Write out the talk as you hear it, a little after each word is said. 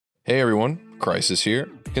Hey everyone, Crisis here.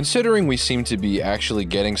 Considering we seem to be actually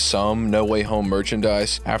getting some No Way Home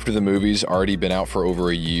merchandise after the movie's already been out for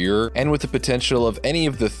over a year, and with the potential of any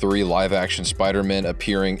of the 3 live-action Spider-Men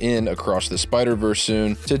appearing in Across the Spider-Verse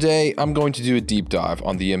soon, today I'm going to do a deep dive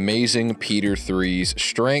on the amazing Peter 3's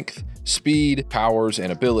strength, speed, powers,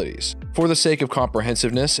 and abilities. For the sake of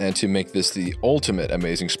comprehensiveness and to make this the ultimate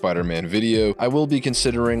Amazing Spider-Man video, I will be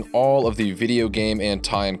considering all of the video game and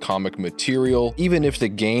tie-in comic material, even if the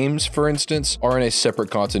games, for instance, are in a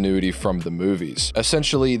separate continuity from the movies.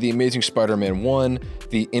 Essentially, The Amazing Spider-Man 1,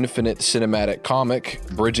 the Infinite Cinematic Comic,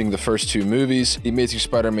 bridging the first 2 movies, The Amazing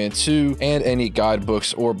Spider-Man 2, and any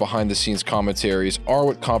guidebooks or behind-the-scenes commentaries are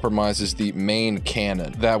what compromises the main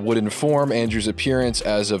canon that would inform Andrew's appearance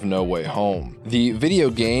as of No Way Home. The video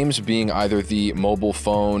games being either the mobile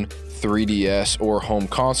phone, 3DS, or home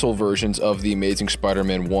console versions of The Amazing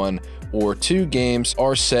Spider-Man 1 or 2 games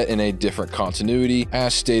are set in a different continuity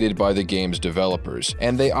as stated by the game's developers,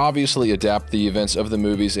 and they obviously adapt the events of the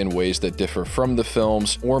movies in ways that differ from the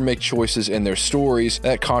films or make choices in their stories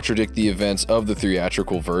that contradict the events of the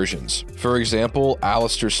theatrical versions. For example,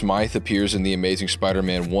 Alistair Smythe appears in the Amazing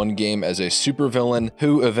Spider-Man 1 game as a supervillain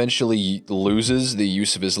who eventually loses the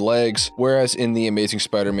use of his legs, whereas in the Amazing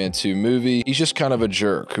Spider-Man 2 movie, he's just kind of a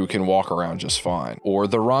jerk who can walk around just fine. Or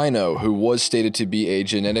the Rhino, who was stated to be a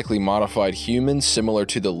genetically modified human similar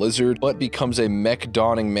to the Lizard, but becomes a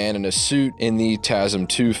mech-donning man in a suit in the TASM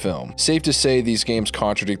 2 film. Safe to say these games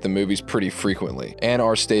contradict the movies pretty frequently, and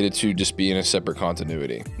are stated to just be in a separate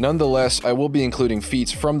continuity. Nonetheless, I will be including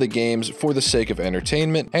feats from the games for the sake of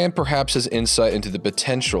entertainment, and perhaps as insight into the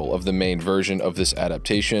potential of the main version of this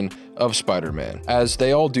adaptation of Spider-Man, as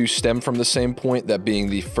they all do stem from the same point, that being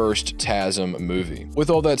the first TASM movie. With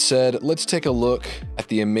all that said, let's take a look at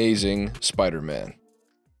the Amazing Spider-Man.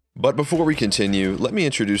 But before we continue, let me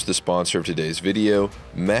introduce the sponsor of today's video,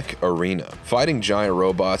 Mech Arena. Fighting giant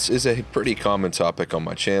robots is a pretty common topic on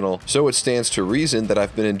my channel, so it stands to reason that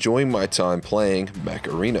I've been enjoying my time playing Mech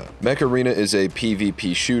Arena. Mech Arena is a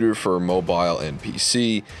PvP shooter for mobile and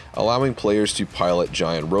PC, allowing players to pilot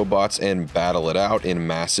giant robots and battle it out in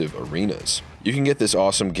massive arenas. You can get this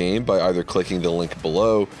awesome game by either clicking the link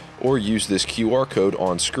below or use this QR code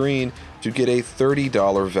on screen to get a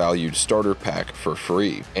 $30 valued starter pack for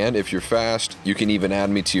free. And if you're fast, you can even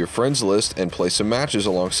add me to your friends list and play some matches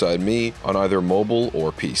alongside me on either mobile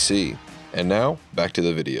or PC. And now, back to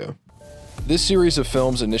the video. This series of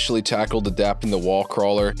films initially tackled adapting the wall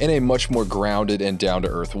crawler in a much more grounded and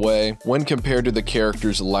down-to-earth way when compared to the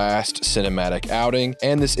character's last cinematic outing,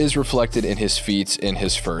 and this is reflected in his feats in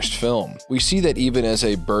his first film. We see that even as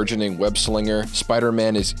a burgeoning web-slinger,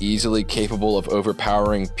 Spider-Man is easily capable of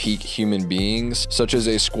overpowering peak human beings, such as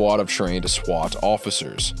a squad of trained SWAT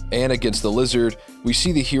officers. And against the Lizard, we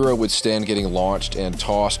see the hero withstand getting launched and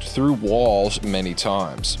tossed through walls many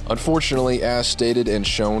times. Unfortunately, as stated and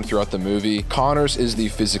shown throughout the movie, Connors is the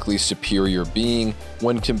physically superior being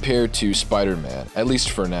when compared to Spider-Man, at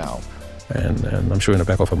least for now. And I'm sure in the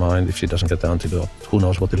back of her mind, if she doesn't get down to the, who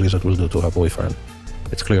knows what the Lizard will do to her boyfriend.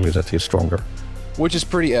 It's clearly that he's stronger. Which is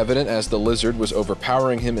pretty evident, as the Lizard was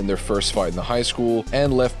overpowering him in their first fight in the high school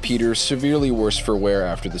and left Peter severely worse for wear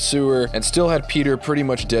after the sewer, and still had Peter pretty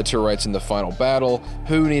much dead to rights in the final battle,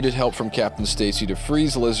 who needed help from Captain Stacy to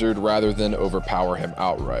freeze Lizard rather than overpower him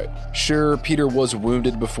outright. Sure, Peter was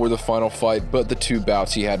wounded before the final fight, but the 2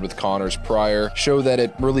 bouts he had with Connors prior show that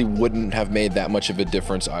it really wouldn't have made that much of a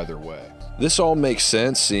difference either way. This all makes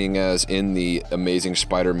sense, seeing as in the Amazing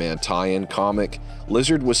Spider-Man tie-in comic,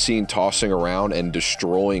 Lizard was seen tossing around and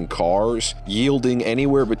destroying cars, yielding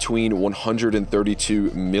anywhere between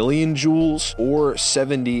 132 million joules or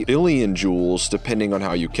 70 billion joules depending on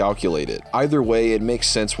how you calculate it. Either way, it makes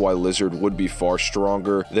sense why Lizard would be far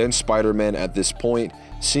stronger than Spider-Man at this point,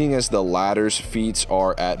 seeing as the latter's feats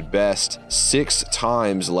are at best 6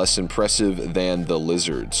 times less impressive than the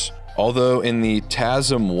Lizard's. Although in the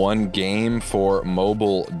TASM 1 game for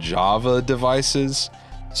mobile Java devices,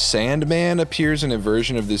 Sandman appears in a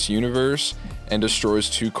version of this universe and destroys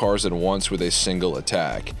 2 cars at once with a single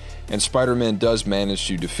attack, and Spider-Man does manage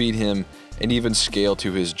to defeat him and even scale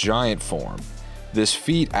to his giant form, this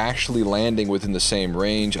feat actually landing within the same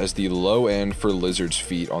range as the low end for Lizard's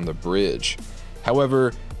feat on the bridge.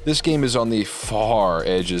 However, This game is on the far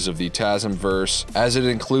edges of the TASMverse, as it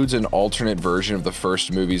includes an alternate version of the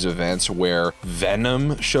first movie's events where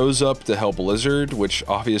Venom shows up to help Lizard, which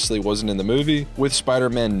obviously wasn't in the movie, with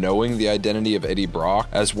Spider-Man knowing the identity of Eddie Brock,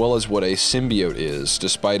 as well as what a symbiote is,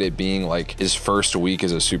 despite it being like his first week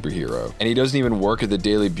as a superhero. And he doesn't even work at the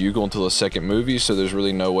Daily Bugle until the second movie, so there's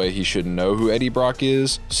really no way he should know who Eddie Brock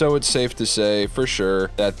is. So it's safe to say, for sure,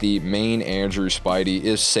 that the main Andrew Spidey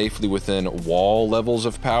is safely within wall levels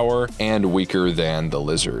of power and weaker than the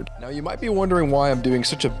Lizard. Now you might be wondering why I'm doing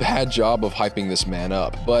such a bad job of hyping this man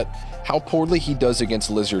up, but how poorly he does against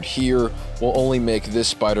Lizard here will only make this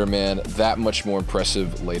Spider-Man that much more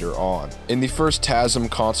impressive later on. In the first TASM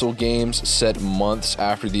console games, set months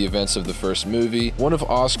after the events of the first movie, one of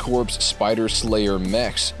Oscorp's Spider Slayer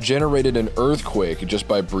mechs generated an earthquake just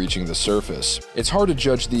by breaching the surface. It's hard to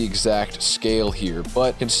judge the exact scale here,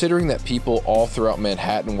 but considering that people all throughout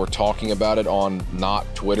Manhattan were talking about it on not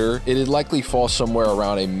Twitter, it'd likely fall somewhere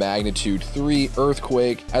around a magnitude 3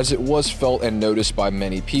 earthquake, as it was felt and noticed by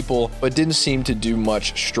many people, but didn't seem to do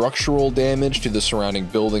much structural damage to the surrounding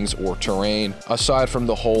buildings or terrain, aside from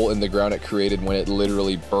the hole in the ground it created when it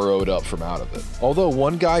literally burrowed up from out of it. Although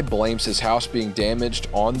one guy blames his house being damaged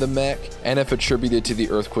on the mech, and if attributed to the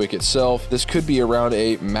earthquake itself, this could be around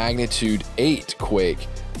a magnitude 8 quake,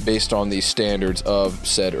 based on the standards of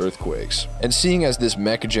said earthquakes. And seeing as this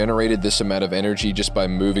mech generated this amount of energy just by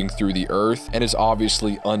moving through the earth, and is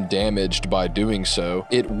obviously undamaged by doing so,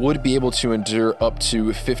 it would be able to endure up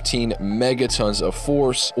to 15 megatons of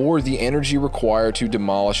force, or the energy required to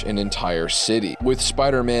demolish an entire city, with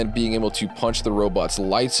Spider-Man being able to punch the robot's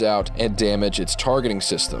lights out and damage its targeting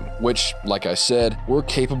system, which, like I said, were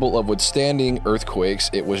capable of withstanding earthquakes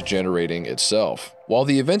it was generating itself. While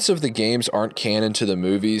the events of the games aren't canon to the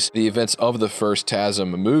movies, the events of the first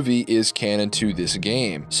TASM movie is canon to this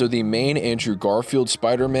game. So the main Andrew Garfield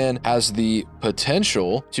Spider-Man has the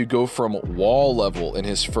potential to go from wall level in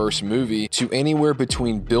his first movie to anywhere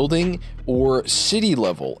between building or city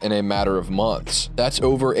level in a matter of months. That's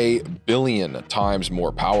over 1 billion times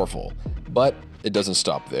more powerful. But it doesn't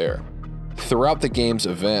stop there. Throughout the game's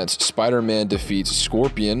events, Spider-Man defeats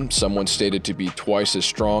Scorpion, someone stated to be twice as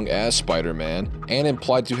strong as Spider-Man, and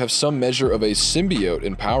implied to have some measure of a symbiote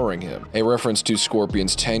empowering him, a reference to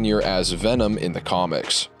Scorpion's tenure as Venom in the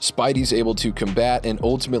comics. Spidey's able to combat and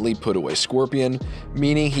ultimately put away Scorpion,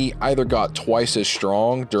 meaning he either got twice as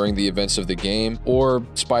strong during the events of the game, or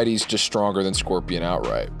Spidey's just stronger than Scorpion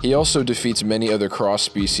outright. He also defeats many other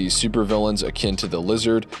cross-species supervillains akin to the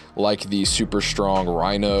Lizard, like the super strong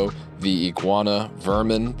Rhino, the Iguana,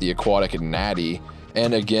 Vermin, the aquatic Natty,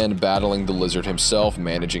 and again battling the Lizard himself,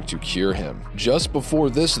 managing to cure him. Just before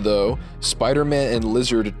this though, Spider-Man and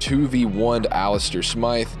Lizard 2v1'd Alistair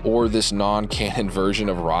Smythe, or this non-canon version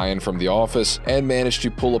of Ryan from The Office, and managed to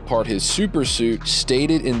pull apart his super suit,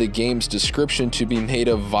 stated in the game's description to be made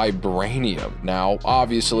of vibranium. Now,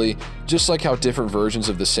 obviously, just like how different versions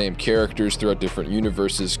of the same characters throughout different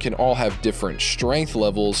universes can all have different strength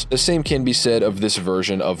levels, the same can be said of this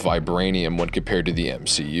version of vibranium when compared to the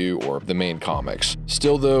MCU or the main comics.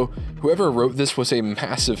 Still though, whoever wrote this was a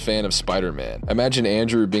massive fan of Spider-Man. Imagine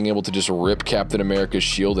Andrew being able to just rip Captain America's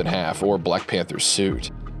shield in half, or Black Panther's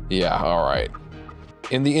suit. Yeah, alright.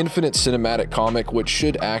 In the Infinite Cinematic comic, which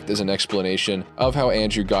should act as an explanation of how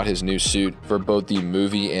Andrew got his new suit for both the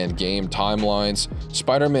movie and game timelines,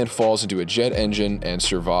 Spider-Man falls into a jet engine and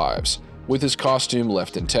survives. With his costume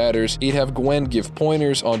left in tatters, he'd have Gwen give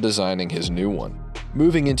pointers on designing his new one.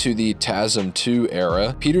 Moving into the TASM 2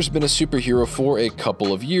 era, Peter's been a superhero for a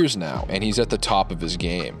couple of years now, and he's at the top of his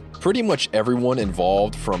game. Pretty much everyone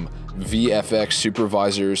involved, from VFX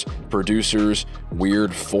supervisors, producers,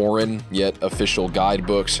 weird foreign yet official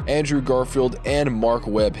guidebooks, Andrew Garfield, and Marc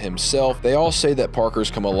Webb himself, they all say that Parker's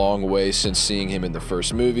come a long way since seeing him in the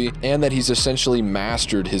first movie, and that he's essentially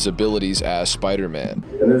mastered his abilities as Spider-Man.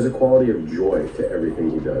 And there's a quality of joy to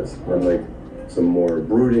everything he does, unlike some more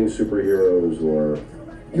brooding superheroes or...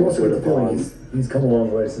 You also get the feeling he's come a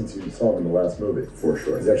long way since you saw him in the last movie. For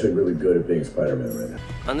sure. He's actually really good at being Spider-Man right now.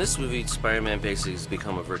 On this movie, Spider-Man basically has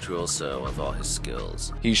become a virtuoso of all his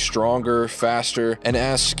skills. He's stronger, faster, and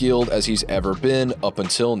as skilled as he's ever been up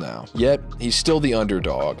until now. Yet, he's still the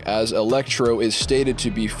underdog, as Electro is stated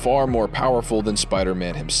to be far more powerful than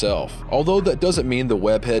Spider-Man himself. Although that doesn't mean the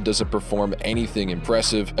webhead doesn't perform anything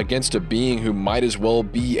impressive against a being who might as well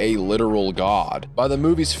be a literal god. By the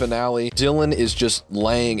movie's finale, Dylan is just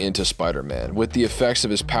laying into Spider-Man, with the effects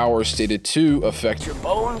of his powers stated to affect your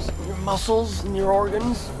bones, your muscles, and your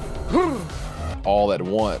organs. all at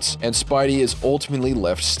once, and Spidey is ultimately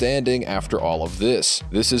left standing after all of this.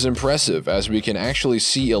 This is impressive, as we can actually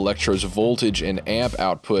see Electro's voltage and amp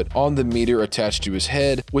output on the meter attached to his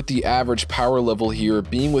head, with the average power level here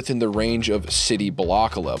being within the range of city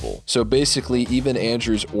block level. So basically, even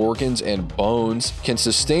Andrew's organs and bones can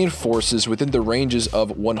sustain forces within the ranges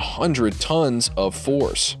of 100 tons of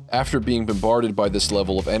force. After being bombarded by this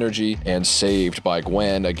level of energy and saved by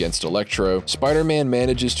Gwen against Electro, Spider-Man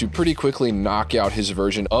manages to pretty quickly knock out his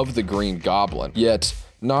version of the Green Goblin, yet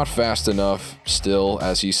not fast enough still,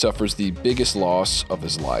 as he suffers the biggest loss of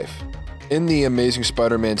his life. In the Amazing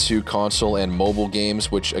Spider-Man 2 console and mobile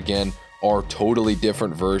games, which again are totally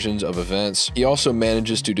different versions of events, he also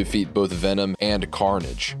manages to defeat both Venom and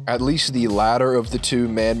Carnage. At least the latter of the two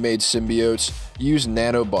man-made symbiotes use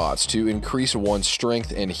nanobots to increase one's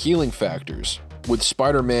strength and healing factors, with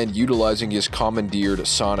Spider-Man utilizing his commandeered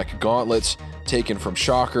sonic gauntlets taken from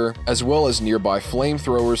Shocker, as well as nearby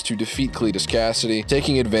flamethrowers to defeat Cletus Cassidy,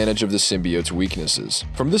 taking advantage of the symbiote's weaknesses.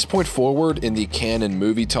 From this point forward in the canon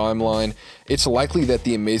movie timeline, it's likely that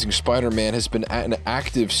the Amazing Spider-Man has been an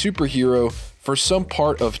active superhero for some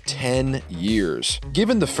part of 10 years.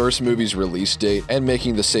 Given the first movie's release date, and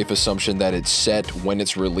making the safe assumption that it's set when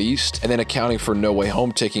it's released, and then accounting for No Way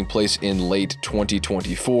Home taking place in late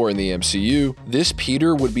 2024 in the MCU, this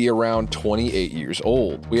Peter would be around 28 years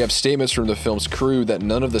old. We have statements from the film's crew that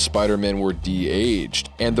none of the Spider-Men were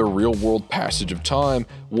de-aged, and the real-world passage of time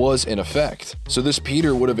was in effect. So this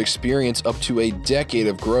Peter would have experienced up to a decade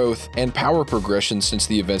of growth and power progression since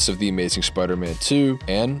the events of The Amazing Spider-Man 2,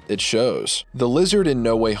 and it shows. The Lizard in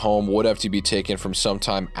No Way Home would have to be taken from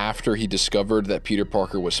sometime after he discovered that Peter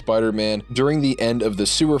Parker was Spider-Man, during the end of the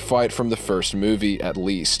sewer fight from the first movie at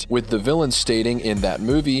least, with the villain stating in that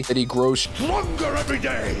movie that he grows stronger every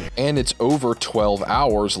day. And it's over 12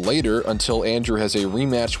 hours later until Andrew has a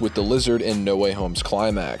rematch with the Lizard in No Way Home's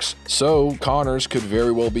climax. So Connors could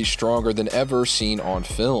very well be stronger than ever seen on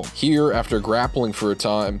film. Here, after grappling for a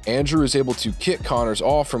time, Andrew is able to kick Connors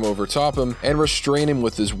off from over top him and restrain him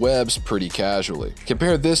with his webs pretty casually.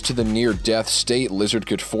 Compare this to the near-death state Lizard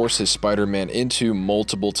could force his Spider-Man into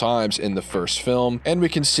multiple times in the first film, and we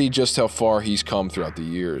can see just how far he's come throughout the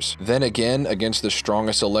years. Then again, against the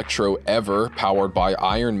strongest Electro ever, powered by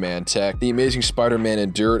Iron Man tech, the Amazing Spider-Man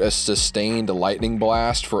endured a sustained lightning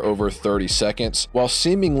blast for over 30 seconds, while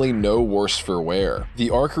seemingly no worse for wear. The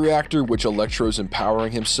arc reactor which Electro's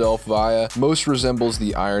empowering himself via most resembles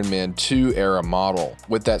the Iron Man 2 era model,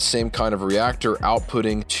 with that same kind of reactor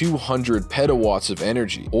outputting 200 petawatts of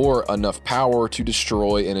energy, or enough power to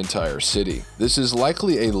destroy an entire city. This is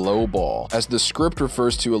likely a low ball, as the script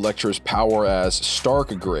refers to Electro's power as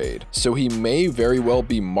Stark grade, so he may very well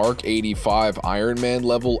be Mark 85 Iron Man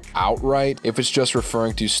level outright if it's just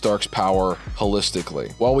referring to Stark's power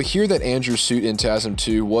holistically. While we hear that Andrew's suit in TASM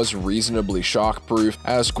 2 was reasonably shockproof,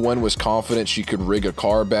 as Gwen was confident she could rig a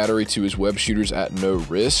car battery to his web shooters at no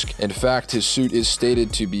risk. In fact, his suit is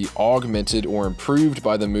stated to be augmented or improved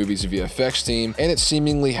by the movie's VFX team, and it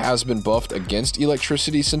seemingly has been buffed against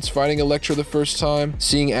electricity since fighting Electro the first time,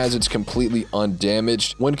 seeing as it's completely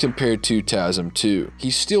undamaged when compared to TASM 2.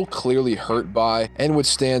 He's still clearly hurt by and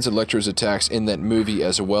withstands Electro's attacks in that movie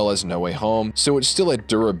as well as No Way Home, so it's still a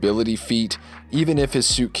durability feat, even if his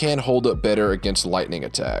suit can hold up better against lightning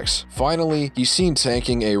attacks. Finally, he's seen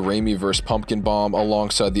tanking a Raimi-verse pumpkin bomb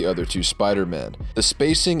alongside the other two Spider-Men. The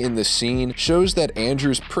spacing in this scene shows that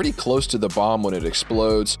Andrew's pretty close to the bomb when it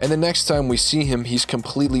explodes, and the next time we see him, he's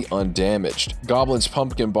completely undamaged. Goblin's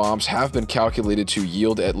pumpkin bombs have been calculated to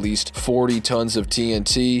yield at least 40 tons of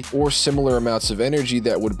TNT, or similar amounts of energy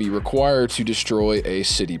that would be required to destroy a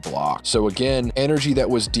city block. So again, energy that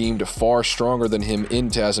was deemed far stronger than him in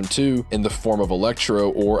TASM 2 in the form of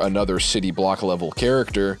Electro or another city block level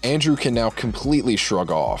character, Andrew can now completely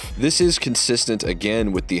shrug off. This is consistent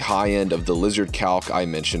again with the high end of the Lizard calc I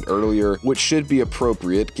mentioned earlier, which should be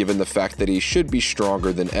appropriate given the fact that he should be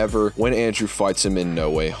stronger than ever when Andrew fights him in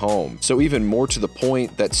No Way Home. So even more to the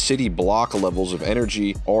point that city block levels of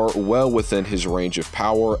energy are well within his range of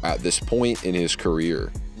power at this point in his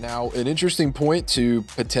career. Now, an interesting point to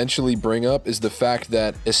potentially bring up is the fact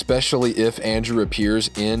that, especially if Andrew appears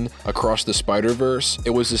in Across the Spider-Verse, it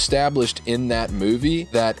was established in that movie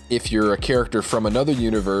that if you're a character from another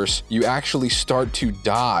universe, you actually start to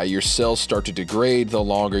die, your cells start to degrade the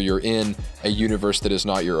longer you're in a universe that is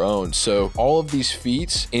not your own. So all of these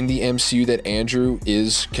feats in the MCU that Andrew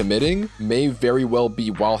is committing may very well be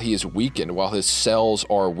while he is weakened, while his cells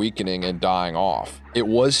are weakening and dying off. It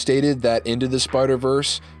was stated that Into the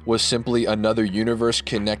Spider-Verse was simply another universe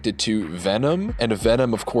connected to Venom, and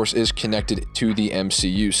Venom, of course, is connected to the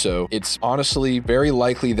MCU, so it's honestly very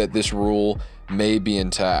likely that this rule may be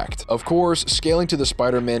intact. Of course, scaling to the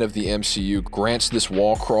Spider-Man of the MCU grants this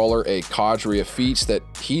wall crawler a cadre of feats that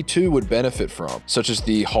he too would benefit from, such as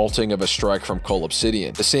the halting of a strike from Cull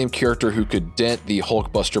Obsidian, the same character who could dent the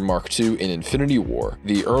Hulkbuster Mark II in Infinity War,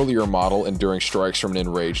 the earlier model enduring strikes from an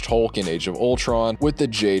enraged Hulk in Age of Ultron, with the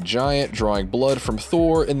Jade Giant drawing blood from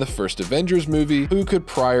Thor in the first Avengers movie, who could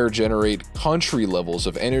prior generate country levels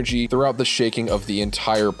of energy throughout the shaking of the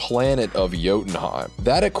entire planet of Jotunheim.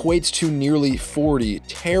 That equates to nearly 40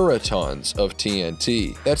 teratons of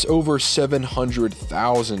TNT. That's over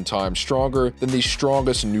 700,000 times stronger than the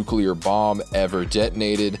strongest nuclear bomb ever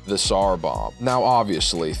detonated, the Tsar bomb. Now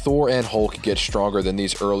obviously, Thor and Hulk get stronger than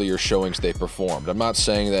these earlier showings they performed. I'm not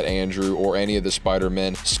saying that Andrew or any of the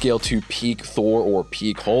Spider-Men scale to peak Thor or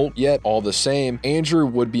peak Hulk, yet all the same, Andrew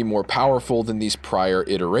would be more powerful than these prior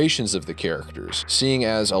iterations of the characters, seeing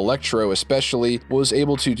as Electro especially was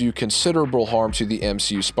able to do considerable harm to the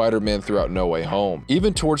MCU Spider-Man throughout No Way Home.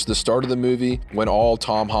 Even towards the start of the movie, when all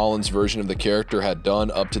Tom Holland's version of the character had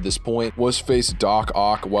done up to this point was face Doc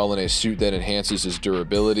Ock while in a suit that enhances his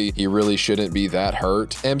durability, he really shouldn't be that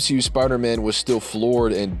hurt. MCU Spider-Man was still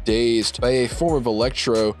floored and dazed by a form of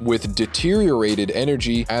Electro with deteriorated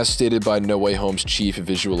energy, as stated by No Way Home's chief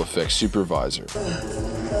visual effects supervisor.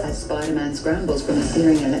 As Spider-Man scrambles from a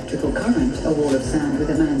searing electrical current, a wall of sand with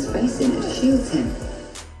a man's face in it shields him.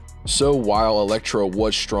 So while Electro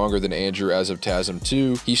was stronger than Andrew as of TASM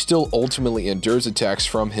 2, he still ultimately endures attacks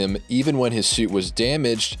from him even when his suit was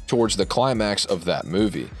damaged towards the climax of that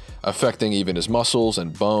movie, affecting even his muscles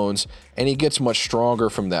and bones, and he gets much stronger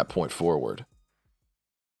from that point forward.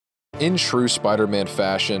 In true Spider-Man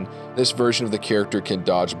fashion, this version of the character can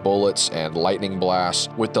dodge bullets and lightning blasts,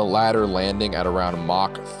 with the latter landing at around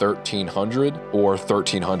Mach 1300 or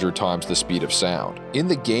 1300 times the speed of sound. In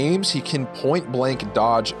the games, he can point-blank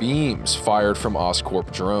dodge beams fired from Oscorp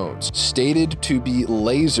drones, stated to be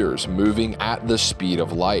lasers moving at the speed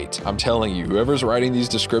of light. I'm telling you, whoever's writing these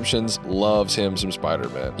descriptions loves him some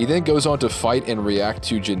Spider-Man. He then goes on to fight and react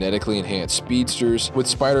to genetically enhanced speedsters, with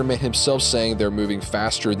Spider-Man himself saying they're moving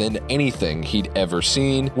faster than anything he'd ever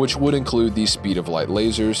seen, which would include the speed of light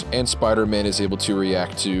lasers, and Spider-Man is able to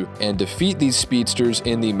react to and defeat these speedsters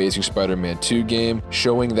in the Amazing Spider-Man 2 game,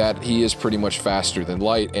 showing that he is pretty much faster than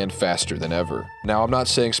light and faster than ever. Now, I'm not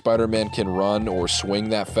saying Spider-Man can run or swing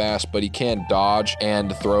that fast, but he can dodge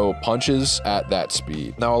and throw punches at that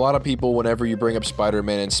speed. Now, a lot of people, whenever you bring up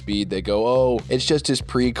Spider-Man and speed, they go, oh, it's just his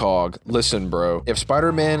precog. Listen, bro, if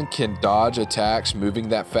Spider-Man can dodge attacks moving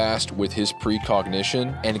that fast with his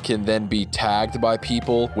precognition and can then be tagged by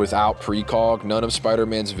people without precog, none of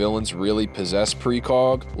Spider-Man's villains really possess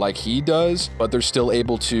precog like he does, but they're still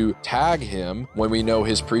able to tag him when we know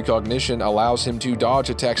his precognition allows him to dodge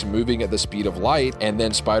attacks moving at the speed of light, and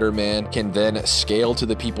then Spider-Man can then scale to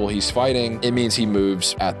the people he's fighting. It means he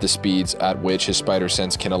moves at the speeds at which his spider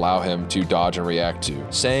sense can allow him to dodge and react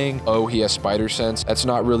to. Saying, oh, he has spider sense, that's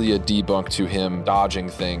not really a debunk to him dodging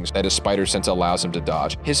things that his spider sense allows him to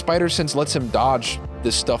dodge. His spider sense lets him dodge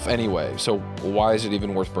this stuff anyway, so why is it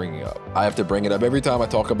even worth bringing up? I have to bring it up every time I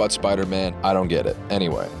talk about Spider-Man. I don't get it.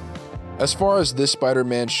 Anyway. As far as this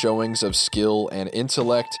Spider-Man's showings of skill and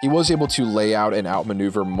intellect, he was able to lay out and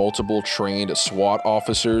outmaneuver multiple trained SWAT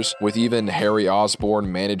officers, with even Harry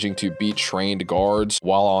Osborn managing to beat trained guards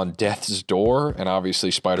while on death's door, and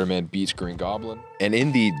obviously Spider-Man beats Green Goblin. And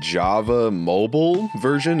in the Java mobile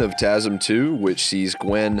version of TASM 2, which sees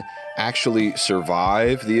Gwen actually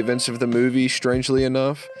survive the events of the movie, strangely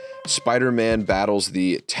enough, Spider-Man battles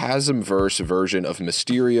the TASMverse version of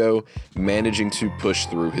Mysterio, managing to push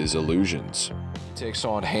through his illusions. He takes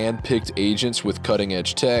on hand-picked agents with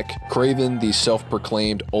cutting-edge tech, Kraven, the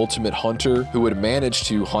self-proclaimed ultimate hunter, who would manage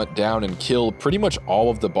to hunt down and kill pretty much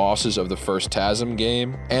all of the bosses of the first TASM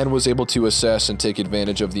game, and was able to assess and take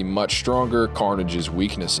advantage of the much stronger Carnage's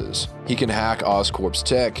weaknesses. He can hack Oscorp's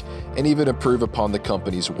tech, and even improve upon the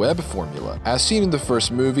company's web formula. As seen in the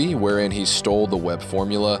first movie, wherein he stole the web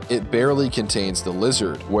formula, it barely contains the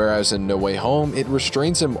lizard, whereas in No Way Home, it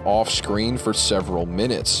restrains him off-screen for several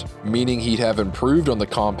minutes, meaning he'd have improved on the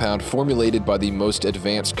compound formulated by the most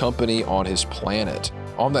advanced company on his planet.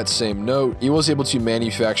 On that same note, he was able to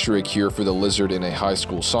manufacture a cure for the lizard in a high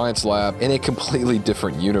school science lab in a completely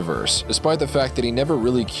different universe. Despite the fact that he never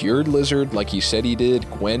really cured Lizard like he said he did,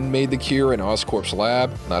 Gwen made the cure in Oscorp's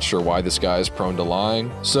lab. Not sure why this guy is prone to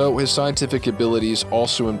lying. So his scientific abilities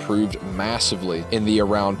also improved massively in the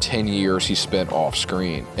around 10 years he spent off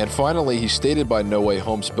screen. And finally, he's stated by No Way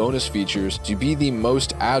Home's bonus features to be the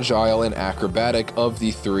most agile and acrobatic of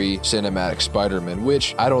the 3 cinematic Spider-Men,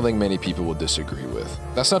 which I don't think many people will disagree with.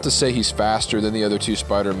 That's not to say he's faster than the other 2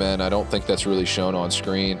 Spider-Men. I don't think that's really shown on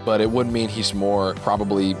screen, but it would mean he's more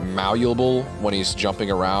probably malleable when he's jumping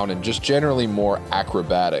around and just generally more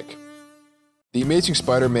acrobatic. The Amazing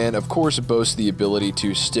Spider-Man, of course, boasts the ability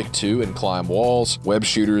to stick to and climb walls, web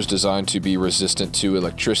shooters designed to be resistant to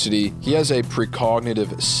electricity. He has a precognitive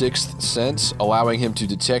 6th sense, allowing him to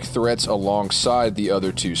detect threats alongside the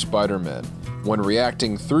other 2 Spider-Men. When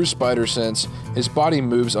reacting through Spider Sense, his body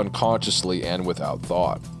moves unconsciously and without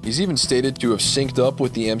thought. He's even stated to have synced up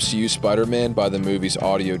with the MCU Spider-Man by the movie's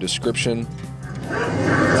audio description.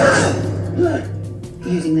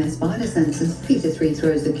 Using their spider senses, Peter 3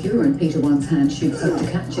 throws the cure and Peter 1's hand shoots up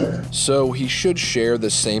to catch it. So he should share the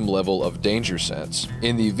same level of danger sense.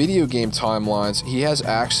 In the video game timelines, he has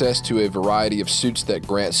access to a variety of suits that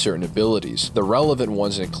grant certain abilities. The relevant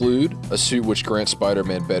ones include a suit which grants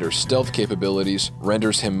Spider-Man better stealth capabilities,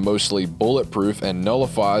 renders him mostly bulletproof, and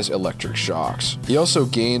nullifies electric shocks. He also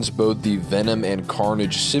gains both the Venom and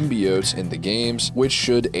Carnage symbiotes in the games, which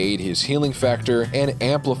should aid his healing factor and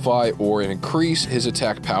amplify or increase his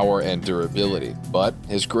attack power and durability. But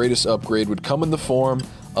his greatest upgrade would come in the form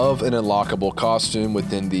of an unlockable costume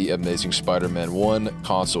within the Amazing Spider-Man 1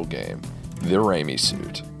 console game, the Raimi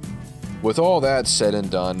suit. With all that said and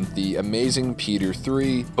done, the Amazing Peter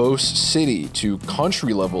 3 boasts city to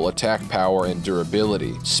country level attack power and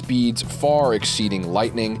durability, speeds far exceeding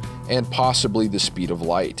lightning, and possibly the speed of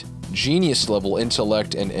light. Genius level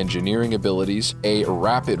intellect and engineering abilities, a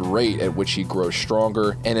rapid rate at which he grows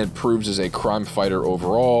stronger and improves as a crime fighter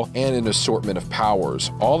overall, and an assortment of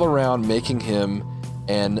powers, all around making him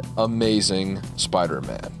an amazing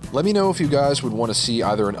Spider-Man. Let me know if you guys would want to see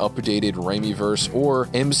either an updated Raimiverse or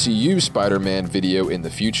MCU Spider-Man video in the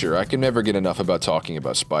future. I can never get enough about talking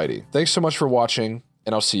about Spidey. Thanks so much for watching,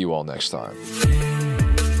 and I'll see you all next time.